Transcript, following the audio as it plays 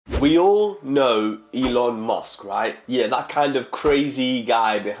We all know Elon Musk, right? Yeah, that kind of crazy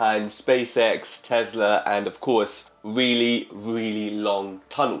guy behind SpaceX, Tesla, and of course, really long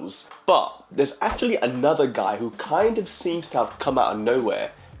tunnels. But there's actually another guy who kind of seems to have come out of nowhere,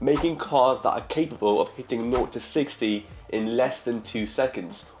 making cars that are capable of hitting 0 to 60 in less than 2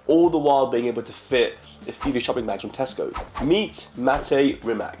 seconds, all the while being able to fit a few shopping bags from Tesco. Meet Mate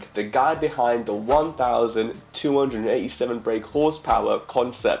Rimac, the guy behind the 1,287 brake horsepower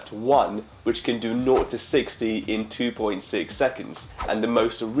Concept 1, which can do 0 to 60 in 2.6 seconds. And the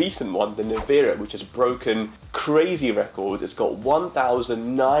most recent one, the Nevera, which has broken crazy records. It's got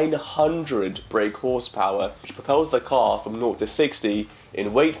 1,900 brake horsepower, which propels the car from 0 to 60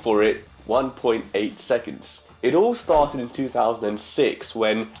 in, wait for it, 1.8 seconds. It all started in 2006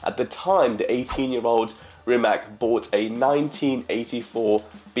 when, at the time, the 18-year-old Rimac bought a 1984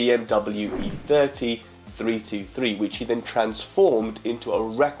 BMW E30 323, which he then transformed into a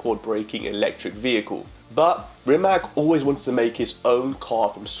record-breaking electric vehicle. But Rimac always wanted to make his own car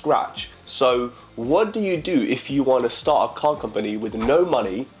from scratch. So what do you do if you want to start a car company with no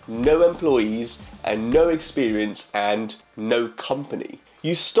money, no employees, and no experience, and no company?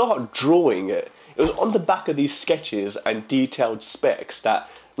 You start drawing it. It was on the back of these sketches and detailed specs that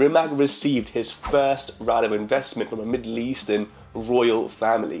Rimac received his first round of investment from a Middle Eastern royal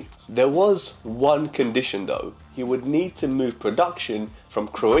family. There was one condition though. He would need to move production from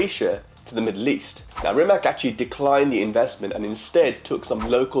Croatia to the Middle East. Now Rimac actually declined the investment and instead took some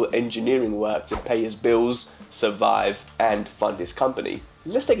local engineering work to pay his bills, survive, and fund his company.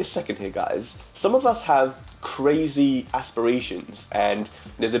 Let's take a second here, guys. Some of us have crazy aspirations and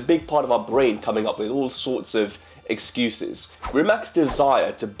there's a big part of our brain coming up with all sorts of excuses. Rimac's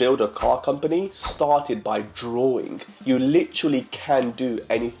desire to build a car company started by drawing. You literally can do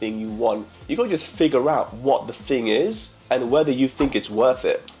anything you want. You gotta just figure out what the thing is and whether you think it's worth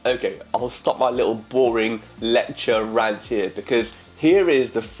it. Okay, I'll stop my little boring lecture rant here because here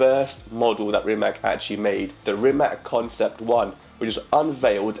is the first model that Rimac actually made, the Rimac Concept 1, which was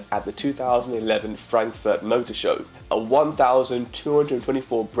unveiled at the 2011 Frankfurt Motor Show. A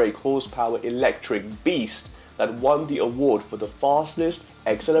 1,224 brake horsepower electric beast that won the award for the fastest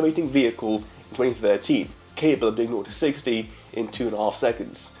accelerating vehicle in 2013, capable of doing 0 to 60 in 2.5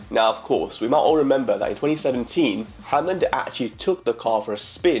 seconds. Now of course, we might all remember that in 2017, Hammond actually took the car for a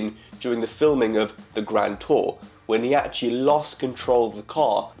spin during the filming of the Grand Tour, when he actually lost control of the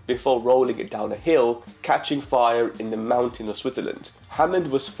car before rolling it down a hill, catching fire in the mountains of Switzerland.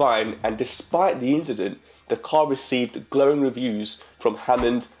 Hammond was fine, and despite the incident, the car received glowing reviews from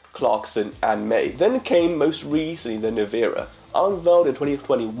Hammond, Clarkson and May. Then came most recently the Nevera. Unveiled in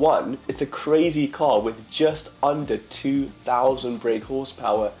 2021, it's a crazy car with just under 2,000 brake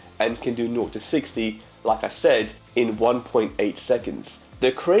horsepower and can do 0 to 60, like I said, in 1.8 seconds.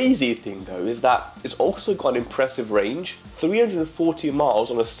 The crazy thing though is that it's also got an impressive range, 340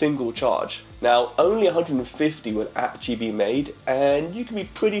 miles on a single charge. Now only 150 will actually be made and you can be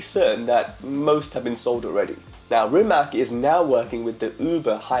pretty certain that most have been sold already. Now Rimac is now working with the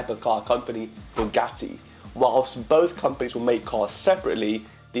Uber hypercar company Bugatti. Whilst both companies will make cars separately,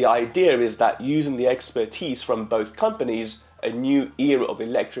 the idea is that using the expertise from both companies, a new era of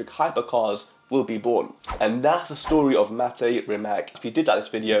electric hypercars will be born. And that's the story of Mate Rimac. If you did like this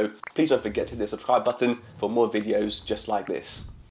video, please don't forget to hit the subscribe button for more videos just like this.